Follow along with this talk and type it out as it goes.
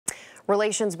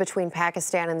Relations between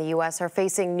Pakistan and the U.S. are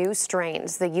facing new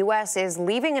strains. The U.S. is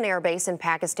leaving an airbase in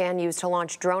Pakistan used to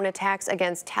launch drone attacks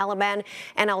against Taliban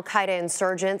and al-Qaeda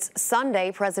insurgents. Sunday,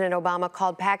 President Obama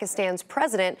called Pakistan's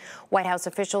president. White House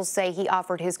officials say he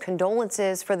offered his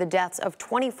condolences for the deaths of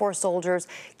 24 soldiers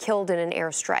killed in an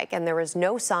airstrike, and there is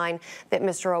no sign that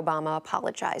Mr. Obama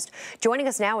apologized. Joining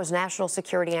us now is national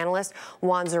security analyst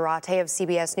Juan Zarate of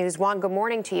CBS News. Juan, good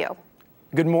morning to you.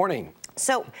 Good morning.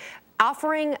 So,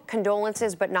 offering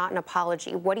condolences but not an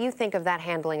apology, what do you think of that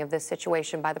handling of this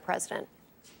situation by the president?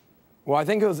 Well, I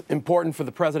think it was important for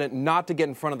the president not to get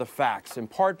in front of the facts, in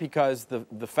part because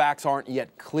the facts aren't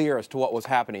yet clear as to what was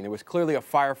happening. There was clearly a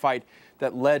firefight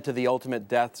that led to the ultimate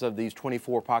deaths of these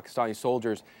 24 Pakistani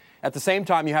soldiers. At the same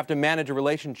time, you have to manage a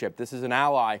relationship. This is an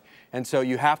ally, and so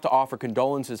you have to offer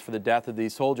condolences for the death of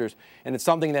these soldiers. And it's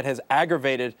something that has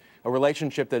aggravated a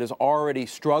relationship that is already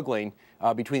struggling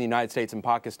between the United States and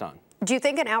Pakistan. Do you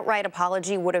think an outright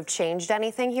apology would have changed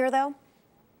anything here, though?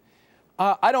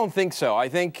 I don't think so. I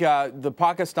think the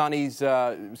Pakistanis'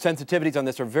 sensitivities on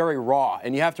this are very raw.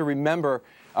 And you have to remember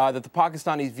that the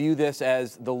Pakistanis view this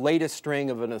as the latest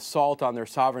string of an assault on their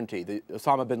sovereignty. The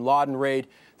Osama bin Laden raid,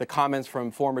 the comments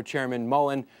from former Chairman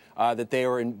Mullen that they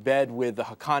were in bed with the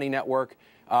Haqqani network,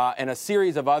 and a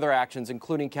series of other actions,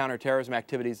 including counterterrorism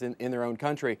activities in their own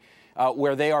country,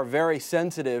 where they are very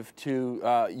sensitive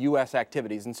to U.S.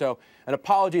 activities. And so an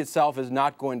apology itself is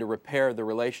not going to repair the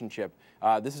relationship.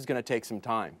 This is going to take some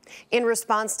time. In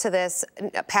response to this,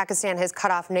 Pakistan has cut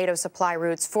off NATO supply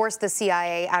routes, forced the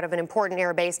CIA out of an important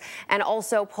air base, and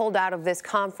also pulled out of this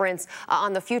conference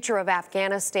on the future of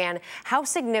Afghanistan. How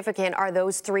significant are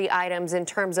those three items in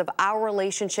terms of our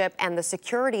relationship and the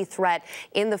security threat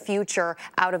in the future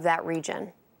out of that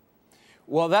region?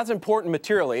 Well, that's important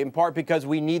materially, in part because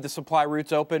we need the supply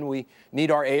routes open, we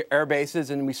need our air bases,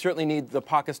 and we certainly need the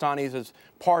Pakistanis as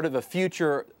part of a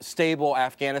future stable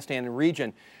Afghanistan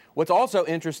region. What's also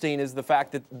interesting is the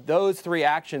fact that those three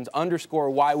actions underscore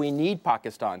why we need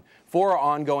Pakistan for our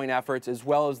ongoing efforts as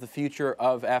well as the future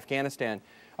of Afghanistan.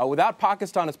 Without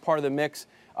Pakistan as part of the mix,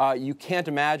 you can't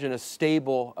imagine a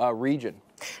stable region.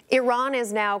 Iran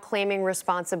is now claiming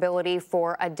responsibility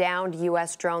for a downed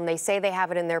U.S. drone. They say they have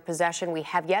it in their possession. We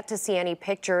have yet to see any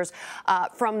pictures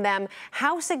from them.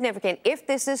 How significant, if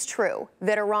this is true,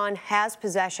 that Iran has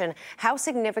possession, how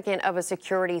significant of a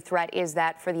security threat is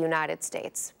that for the United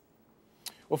States?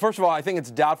 Well, first of all, I think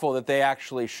it's doubtful that they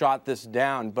actually shot this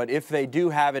down. But if they do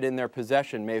have it in their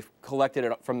possession, may have collected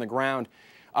it from the ground,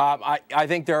 I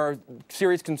think there are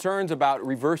serious concerns about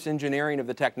reverse engineering of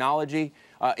the technology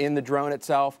in the drone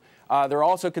itself. There are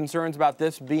also concerns about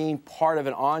this being part of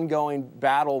an ongoing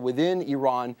battle within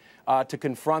Iran to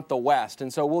confront the West.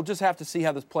 And so we'll just have to see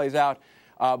how this plays out.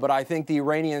 But I think the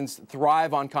Iranians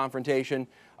thrive on confrontation,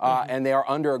 and they are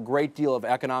under a great deal of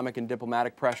economic and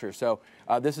diplomatic pressure. So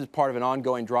this is part of an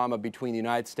ongoing drama between the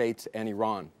United States and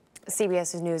Iran.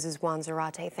 CBS News' Juan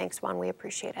Zarate. Thanks, Juan. We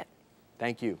appreciate it.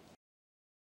 Thank you.